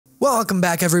Welcome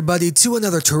back everybody to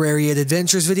another Terraria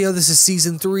Adventures video. This is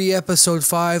Season 3, Episode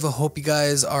 5. I hope you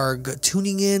guys are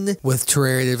tuning in with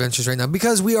Terraria Adventures right now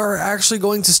because we are actually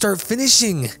going to start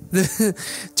finishing the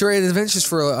Terraria Adventures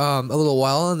for a little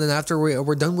while, and then after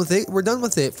we're done with it, we're done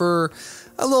with it for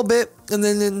a little bit, and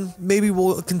then maybe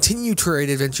we'll continue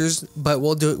Terraria Adventures, but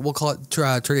we'll call it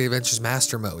Terraria Adventures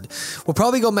Master Mode. We'll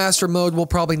probably go Master Mode, we'll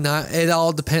probably not. It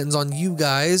all depends on you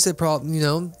guys. It probably, you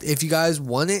know, if you guys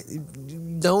want it,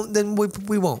 don't, then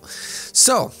we won't.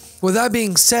 So with that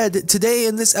being said, today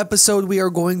in this episode we are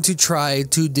going to try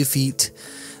to defeat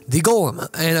the golem,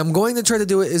 and I'm going to try to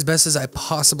do it as best as I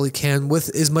possibly can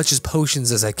with as much as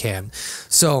potions as I can.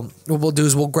 So what we'll do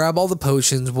is we'll grab all the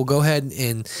potions, we'll go ahead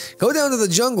and go down to the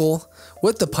jungle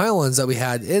with the pylons that we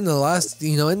had in the last,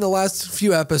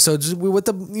 few episodes.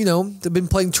 They've been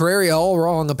playing Terraria all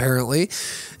wrong apparently,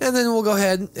 and then we'll go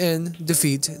ahead and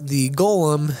defeat the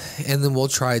golem, and then we'll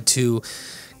try to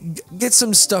get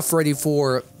some stuff ready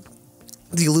for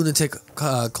the lunatic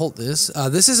cultist.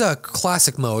 This is a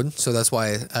classic mode, so that's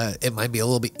why it might be a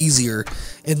little bit easier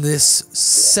in this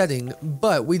setting,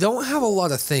 but we don't have a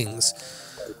lot of things.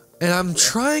 And I'm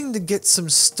trying to get some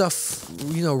stuff,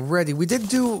 ready. We did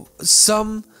do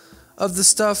some of the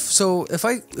stuff. So if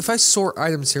I sort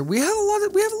items here, we have a lot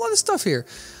of stuff here.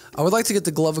 I would like to get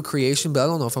the Glove of Creation, but I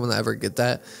don't know if I'm gonna ever get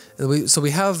that. And so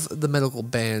we have the medical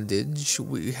bandage.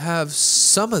 We have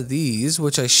some of these,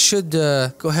 which I should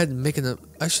go ahead and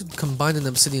I should combine an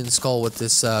obsidian skull with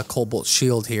this cobalt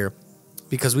shield here,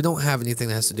 because we don't have anything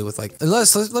that has to do with let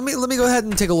me go ahead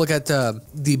and take a look at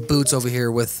the boots over here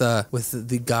with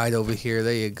the guide over here.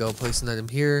 There you go. Place an item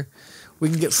here. We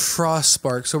can get frost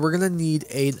spark, so we're gonna need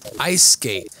an ice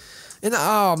skate. And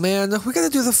oh man, we gotta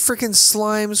do the freaking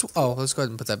slimes. Oh, let's go ahead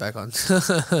and put that back on.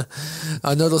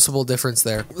 A noticeable difference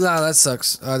there. Nah, that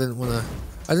sucks. I didn't wanna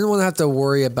have to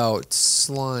worry about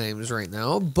slimes right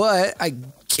now, but I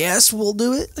guess we'll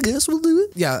do it.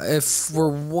 Yeah, if we're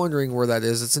wondering where that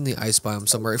is, it's in the ice biome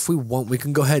somewhere. If we want, we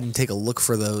can go ahead and take a look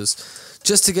for those,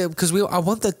 just to get, because I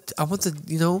want the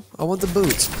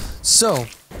boots. So,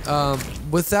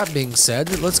 with that being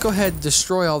said, let's go ahead and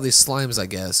destroy all these slimes, I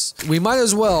guess. We might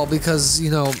as well, because,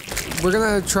 we're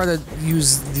gonna try to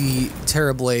use the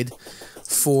Terra Blade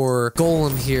for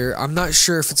golem here. I'm not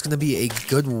sure if it's going to be a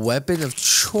good weapon of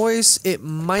choice. It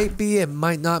might be, it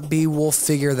might not be. We'll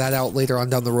figure that out later on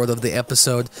down the road of the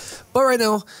episode. But right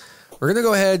now, we're going to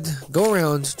go ahead, go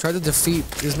around, try to defeat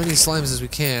as many slimes as we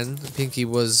can. Pinky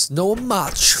was no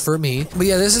match for me. But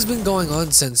yeah, this has been going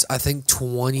on since, I think,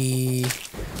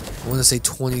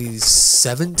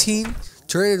 2017?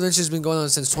 Terraria Adventures has been going on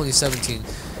since 2017.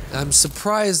 And I'm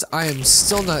surprised I am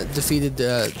still not defeated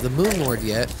the Moon Lord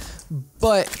yet.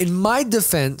 But in my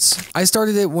defense, I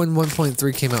started it when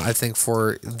 1.3 came out, I think,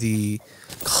 for the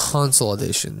console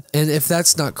edition. And if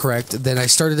that's not correct, then I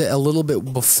started it a little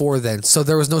bit before then. So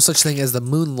there was no such thing as the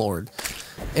Moon Lord.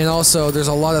 And also, there's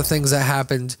a lot of things that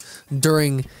happened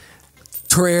during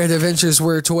Terraria Adventures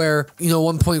where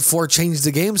 1.4 changed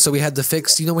the game, so we had to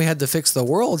fix, the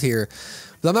world here.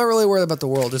 But I'm not really worried about the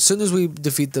world. As soon as we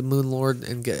defeat the Moon Lord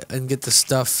and get the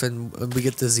stuff and we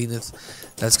get the Zenith,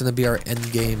 that's gonna be our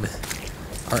end game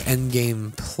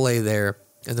play there.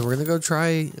 And then we're gonna go try,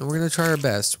 and we're gonna try our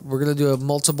best. We're gonna do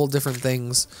multiple different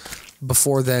things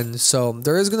before then. So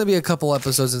there is gonna be a couple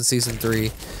episodes in Season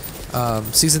 3.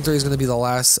 Season 3 is going to be the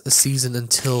last season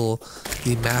until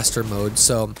the Master Mode,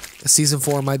 so Season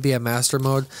 4 might be a Master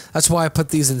Mode. That's why I put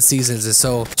these in seasons, is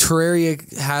so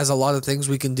Terraria has a lot of things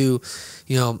we can do,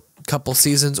 couple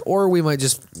seasons, or we might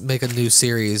just make a new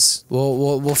series.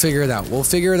 We'll figure it out. We'll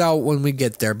figure it out when we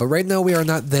get there, but right now we are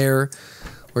not there.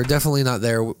 We're definitely not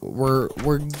there. We're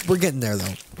getting there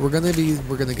though. We're gonna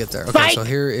get there. Okay, so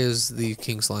here is the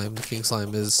King Slime. The King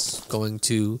Slime is gonna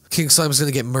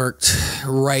get murked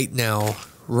right now.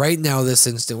 Right now, this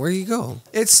instant. Where do you go?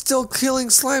 It's still killing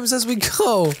slimes as we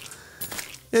go.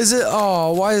 Is it?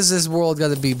 Oh, why is this world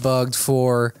gotta be bugged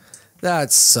for?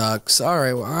 That sucks. All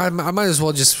right, well, I might as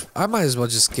well just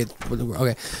get.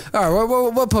 Okay, all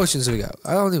right. What potions do we got?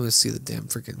 I don't even see the damn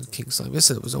freaking King Slime. I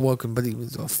said it was awoken, but he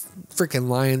was a freaking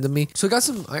lying to me. So we got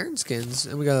some iron skins,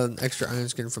 and we got an extra iron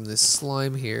skin from this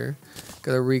slime here.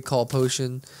 Got a recall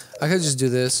potion. I could just do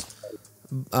this.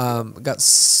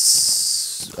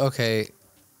 Okay.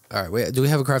 All right. Wait. Do we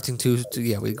have a crafting too?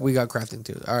 Yeah, we got crafting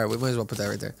too. All right. We might as well put that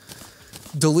right there.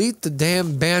 Delete the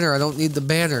damn banner. I don't need the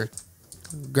banner.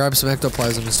 Grab some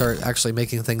ectoplasm and start actually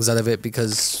making things out of it,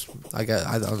 because I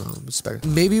don't know.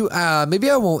 Maybe I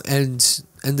won't end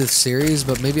end the series,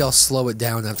 but maybe I'll slow it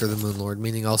down after the Moon Lord,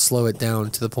 meaning I'll slow it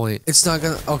down to the point. It's not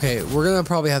gonna, okay, we're gonna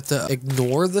probably have to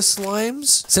ignore the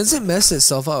slimes since it messed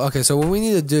itself up. Okay, so what we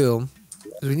need to do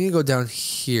is we need to go down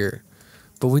here,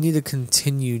 but we need to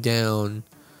continue down.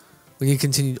 We need to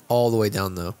continue all the way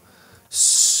down though.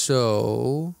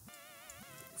 So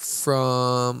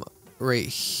from right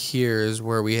here is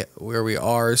where we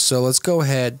are. So let's go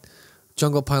ahead.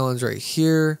 Jungle pylons right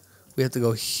here. We have to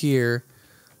go here.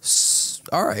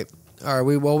 All right.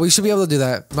 We should be able to do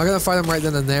that. I'm not gonna fight him right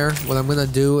then and there. What I'm gonna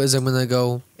do is I'm gonna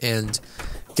go and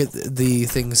get the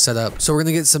things set up. So we're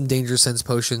gonna get some danger sense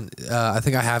potion. I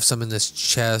think I have some in this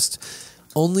chest.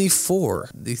 Only for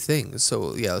the things.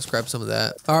 So yeah, let's grab some of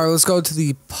that. All right, let's go to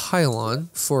the pylon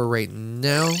for right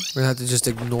now. We're gonna have to just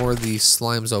ignore the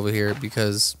slimes over here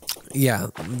because yeah,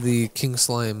 the king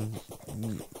slime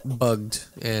bugged,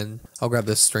 and I'll grab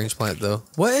this strange plant though.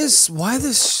 Why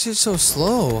this shit so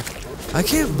slow? I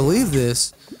can't believe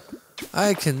this.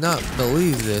 I cannot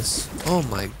believe this. Oh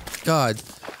my god.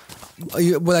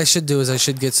 What I should do is I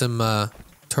should get some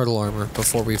turtle armor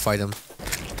before we fight him.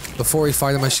 Before we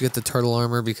fight him, I should get the turtle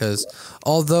armor because,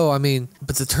 although, I mean,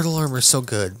 but the turtle armor is so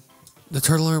good. The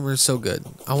turtle armor is so good.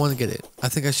 I want to get it. I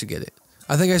think I should get it.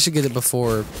 I think I should get it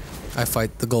before I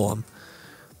fight the golem.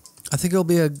 I think it'll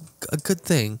be a good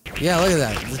thing. Yeah, look at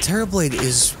that. The Terrorblade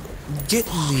is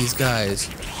getting these guys.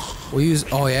 We'll use,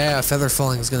 oh yeah, feather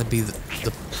falling is going to be the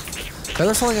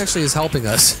feather falling actually is helping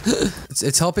us.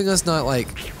 it's helping us not like,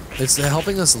 it's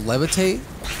helping us levitate.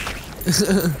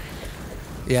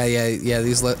 Yeah,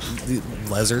 these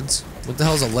lizards. What the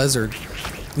hell is a lizard?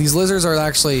 These lizards are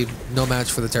actually no match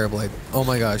for the Terrorblade. Oh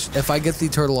my gosh. If I get the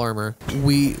turtle armor,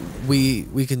 we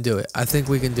can do it. I think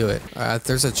we can do it. Alright,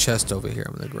 there's a chest over here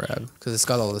I'm gonna grab. Because it's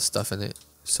got all this stuff in it.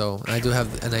 So, and I do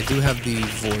have the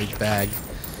void bag.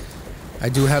 I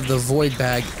do have the void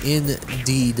bag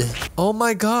indeed. Oh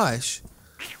my gosh.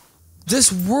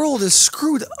 This world is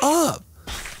screwed up.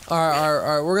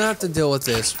 Alright, we're gonna have to deal with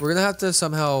this. We're gonna have to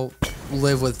somehow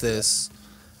live with this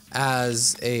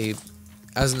as an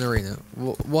arena.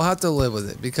 We'll have to live with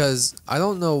it because I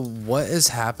don't know what is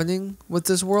happening with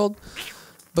this world,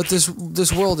 but this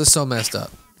world is so messed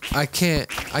up. I can't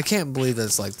believe that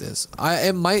it's like this.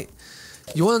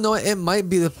 You want to know what? It might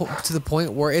be to the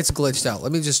point where it's glitched out.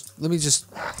 Let me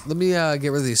get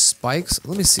rid of these spikes.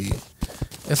 Let me see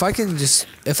if I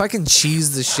can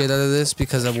cheese the shit out of this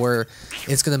because of where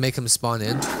it's gonna make him spawn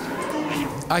in.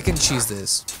 I can cheese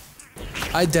this.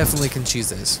 I definitely can cheese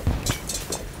this.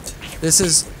 This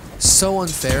is so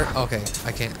unfair. Okay,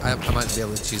 I can't. I might be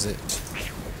able to cheese it.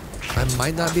 I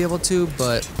might not be able to,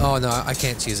 but oh no, I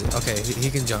can't cheese it. Okay, he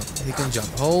can jump. He can jump.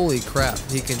 Holy crap,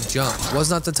 he can jump. Was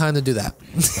not the time to do that.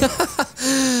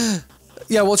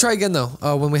 Yeah, we'll try again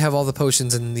though. When we have all the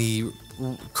potions and the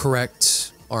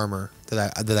correct armor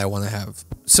that I want to have.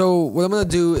 So what I'm gonna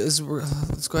do is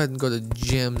let's go ahead and go to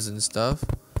gems and stuff.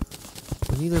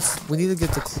 We need to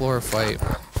get the chlorophyte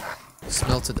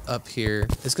smelted up here.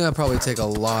 It's gonna probably take a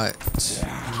lot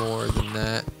more than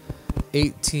that.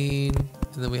 18,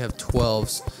 and then we have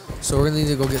 12s. So we're gonna need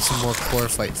to go get some more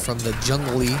chlorophyte from the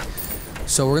jungly.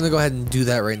 So we're gonna go ahead and do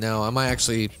that right now. I might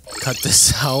actually cut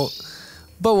this out,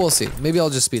 but we'll see. Maybe I'll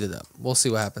just speed it up. We'll see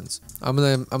what happens. I'm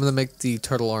gonna make the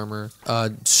turtle armor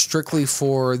strictly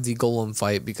for the golem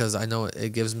fight because I know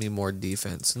it gives me more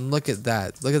defense. And look at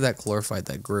that. Look at that chlorophyte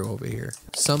that grew over here.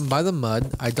 Some by the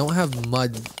mud. I don't have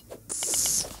mud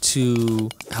to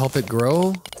help it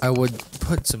grow. I would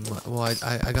put some mud. Well,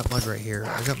 I got mud right here.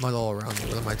 I got mud all around me.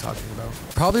 What am I talking about?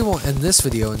 Probably won't end this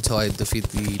video until I defeat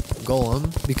the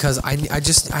golem because I need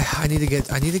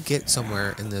to get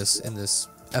somewhere in this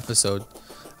episode.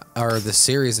 Or the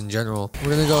series in general. We're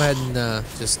gonna go ahead and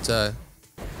just get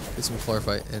some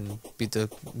chlorophyte and beat the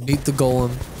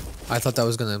golem. I thought that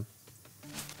was gonna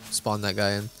spawn that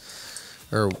guy in,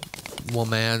 or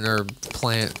woman, or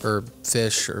plant, or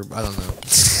fish, or I don't know.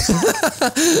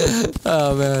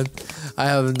 Oh man, I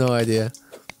have no idea.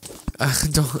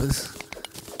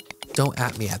 Don't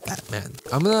at me at that, man.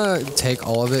 I'm gonna take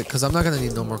all of it because I'm not gonna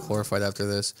need no more chlorophyte after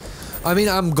this. I mean,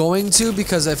 I'm going to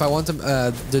because if I want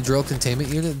the drill containment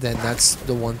unit, then that's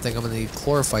the one thing I'm gonna need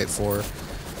chlorophyte for.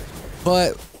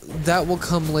 But that will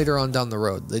come later on down the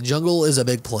road. The jungle is a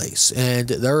big place, and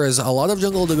there is a lot of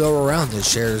jungle to go around that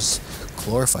shares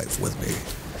chlorophyte with me.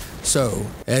 So,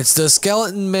 it's the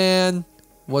skeleton man.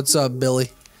 What's up,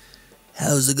 Billy?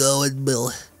 How's it going,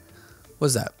 Bill?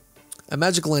 What's that? A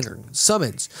magic lantern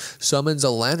summons a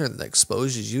lantern that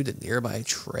exposes you to nearby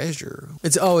treasure.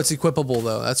 It's equipable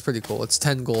though. That's pretty cool. It's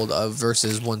 10 gold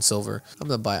versus 1 silver. I'm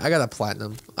gonna buy it. I got a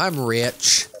platinum. I'm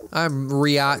rich.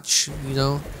 You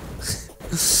know.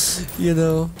 You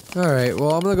know? Alright,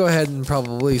 well, I'm gonna go ahead and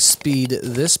probably speed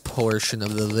this portion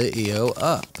of the video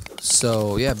up.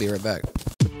 So, yeah, be right back.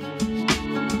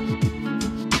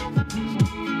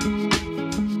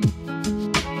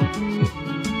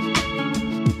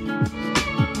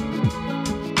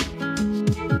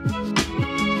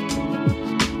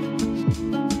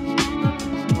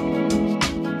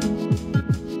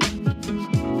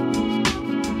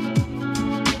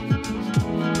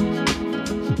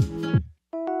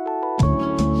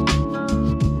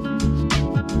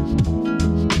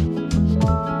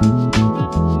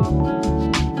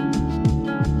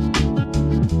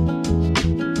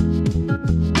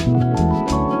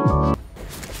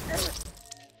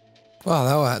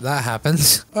 Wow, that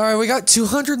happened. Alright, we got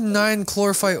 209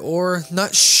 chlorophyte ore.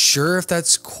 Not sure if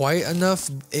that's quite enough.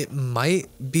 It might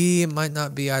be, it might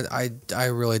not be. I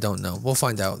really don't know. We'll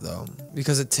find out though.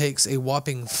 Because it takes a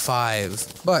whopping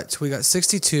 5. But we got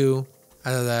 62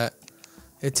 out of that.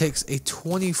 It takes a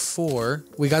 24.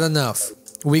 We got enough.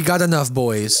 We got enough,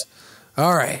 boys.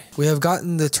 Alright, we have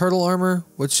gotten the turtle armor,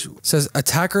 which says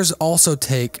attackers also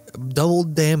take double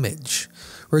damage.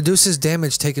 Reduces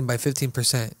damage taken by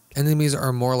 15%. Enemies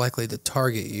are more likely to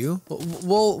target you.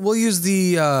 We'll use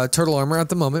the turtle armor at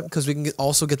the moment because we can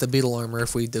also get the beetle armor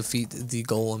if we defeat the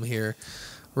golem here.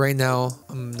 Right now,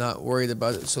 I'm not worried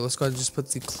about it. So let's go ahead and just put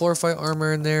the chlorophyte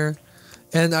armor in there.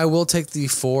 And I will take the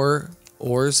 4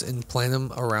 ores and plant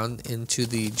them around into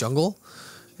the jungle.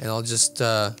 And I'll just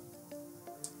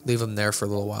leave them there for a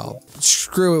little while.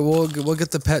 Screw it, we'll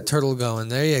get the pet turtle going.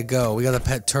 There you go. We got a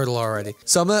pet turtle already.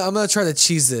 So I'm gonna try to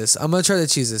cheese this. I'm gonna try to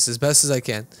cheese this as best as I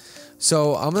can.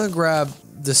 So I'm gonna grab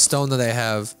the stone that I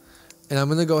have, and I'm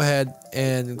gonna go ahead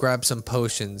and grab some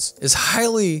potions. It's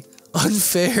highly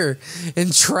unfair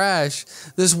and trash.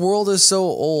 This world is so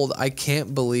old. I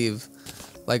can't believe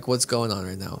like what's going on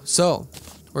right now. So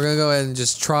we're gonna go ahead and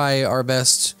just try our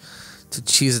best to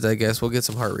cheese it, I guess. We'll get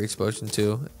some heart reach potion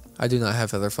too. I do not have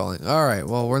feather falling. Alright,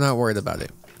 well, we're not worried about it.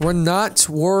 We're not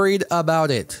worried about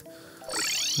it.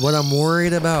 What I'm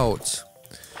worried about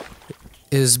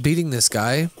is beating this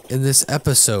guy in this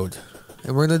episode.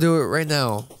 And we're gonna do it right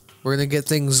now. We're gonna get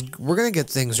things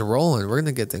rolling. We're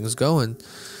gonna get things going.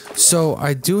 So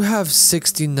I do have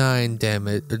 69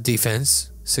 damage or defense.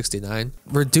 69.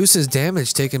 Reduces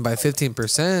damage taken by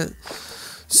 15%.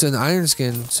 It's an iron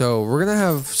skin, so we're gonna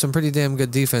have some pretty damn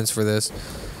good defense for this.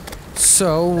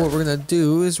 So what we're gonna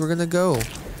do is we're gonna go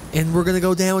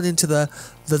down into the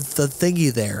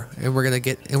thingy there, and we're gonna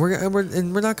get and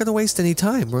we're not gonna waste any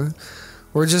time.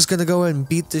 We're just gonna go and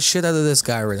beat the shit out of this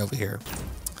guy right over here.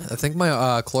 I think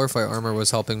my chlorophyte armor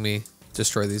was helping me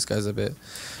destroy these guys a bit.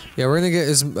 Yeah, we're gonna get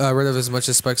rid of as much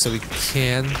of spikes as we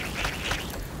can.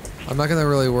 I'm not gonna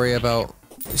really worry about.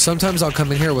 Sometimes I'll come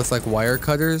in here with like wire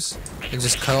cutters and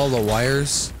just cut all the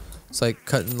wires. It's like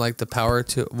cutting like the power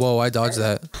to. Whoa, I dodged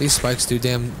that. These spikes do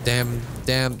damn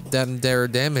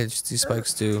damage. These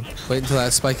spikes do. Wait until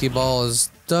that spiky ball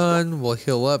is done. We'll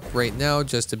heal up right now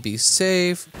just to be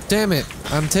safe. Damn it,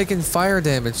 I'm taking fire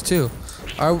damage too.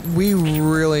 We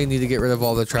really need to get rid of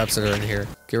all the traps that are in here.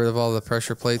 Get rid of all the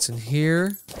pressure plates in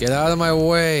here. Get out of my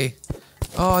way.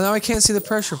 Oh, now I can't see the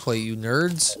pressure plate, you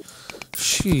nerds.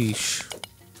 Sheesh.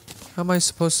 How am I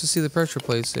supposed to see the pressure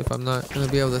plates if I'm not going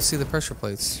to be able to see the pressure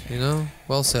plates, you know?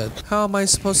 Well said. How am I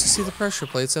supposed to see the pressure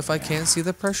plates if I can't see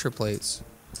the pressure plates?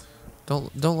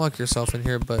 Don't lock yourself in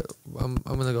here, but I'm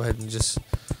going to go ahead and just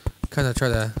kind of try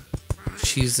to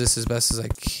cheese this as best as I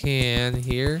can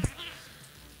here.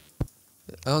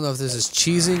 I don't know if this is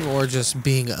cheesing or just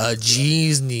being a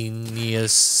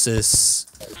genius.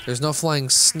 There's no flying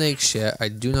snakes yet. I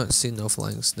do not see no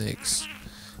flying snakes.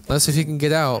 Unless if he can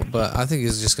get out, but I think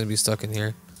he's just gonna be stuck in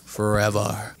here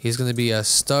forever. He's gonna be a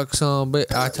stuck son,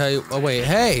 but I tell you. Oh wait,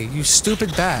 hey, you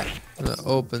stupid bat! I'm gonna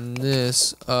open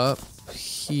this up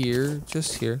here,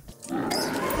 just here.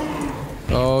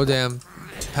 Oh damn!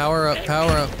 Power up,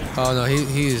 power up! Oh no,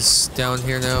 he's down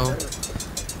here now.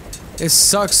 It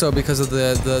sucks though because of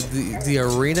the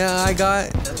arena I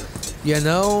got. You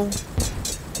know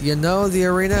the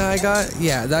arena I got.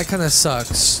 Yeah, that kind of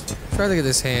sucks. Try to get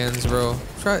his hands, bro.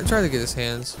 Try to get his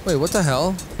hands. Wait, what the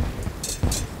hell?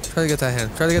 Try to get that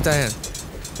hand. Try to get that hand.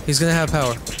 He's gonna have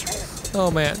power. Oh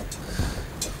man.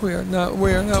 We are not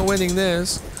winning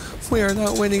this. We are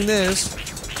not winning this.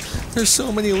 There's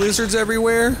so many lizards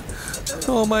everywhere.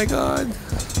 Oh my god.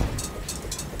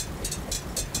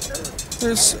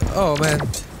 Oh man.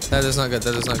 That is not good.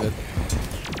 That is not good.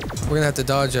 We're gonna have to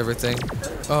dodge everything.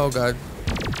 Oh god.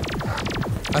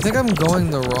 I think I'm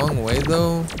going the wrong way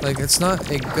though. Like, it's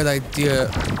not a good idea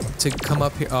to come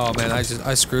up here. Oh man,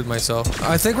 I screwed myself.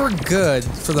 I think we're good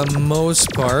for the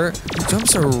most part. It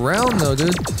jumps around though,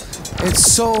 dude.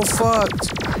 It's so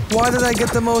fucked. Why did I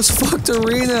get the most fucked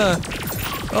arena?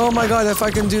 Oh my god, if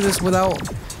I can do this without...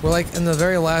 We're like in the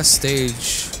very last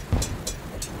stage.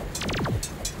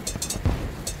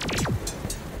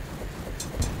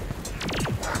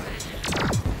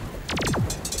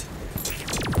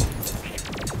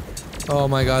 Oh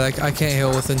my god, I can't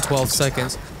heal within 12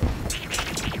 seconds.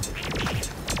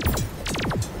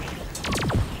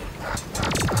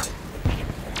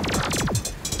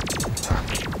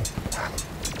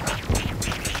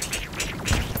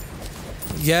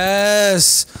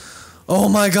 Yes! Oh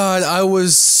my god, I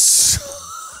was...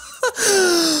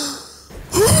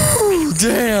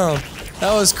 Damn!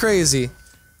 That was crazy.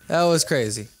 That was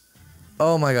crazy.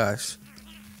 Oh my gosh.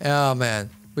 Oh man.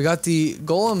 We got the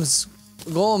Golem's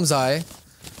eye.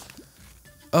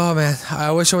 Oh man,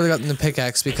 I wish I would've gotten the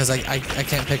pickaxe because I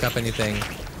can't pick up anything.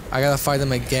 I gotta fight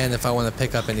him again if I want to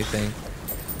pick up anything.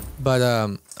 But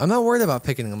I'm not worried about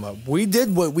picking them up. We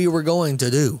did what we were going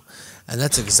to do. And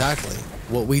that's exactly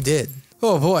what we did.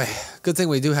 Oh boy, good thing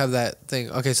we do have that thing.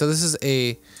 Okay, so this is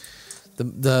okay,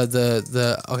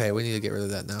 we need to get rid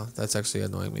of that now. That's actually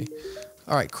annoying me.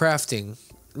 All right, crafting.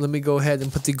 Let me go ahead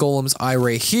and put the Golem's eye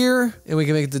right here, and we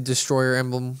can make the destroyer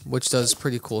emblem, which does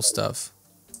pretty cool stuff,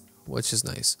 which is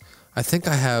nice. I think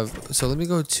I have, so let me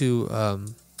go to,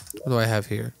 what do I have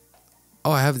here?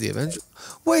 Oh, I have the Avenger.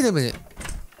 Wait a minute.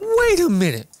 Wait a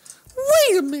minute.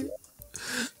 Wait a minute.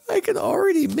 I can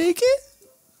already make it?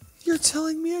 You're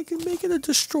telling me I can make it a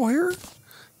destroyer?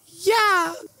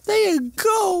 Yeah, there you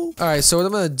go. All right, so what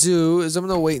I'm gonna do is I'm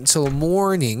gonna wait until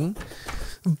morning,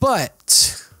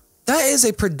 but that is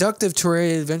a productive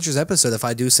Terraria Adventures episode, if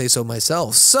I do say so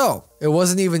myself. So, it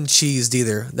wasn't even cheesed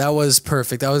either. That was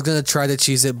perfect. I was going to try to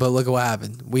cheese it, but look at what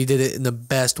happened. We did it in the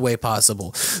best way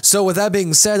possible. So, with that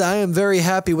being said, I am very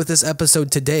happy with this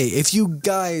episode today. If you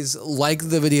guys like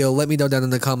the video, let me know down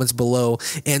in the comments below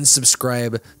and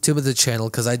subscribe to the channel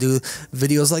because I do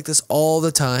videos like this all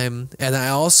the time. And I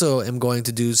also am going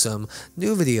to do some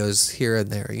new videos here and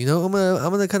there. You know, I'm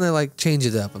gonna kind of like change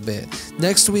it up a bit.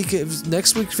 Next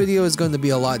week's video is going to be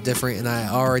a lot different, and I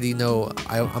already know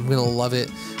I'm gonna love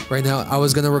it. Right now, I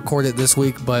was gonna record it this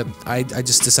week, but I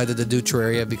just decided to do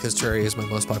Terraria because Terraria is my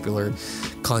most popular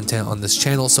content on this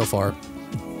channel so far.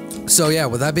 So yeah,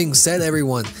 with that being said,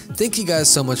 everyone, thank you guys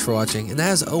so much for watching, and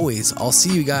as always, I'll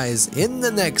see you guys in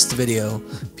the next video.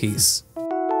 Peace.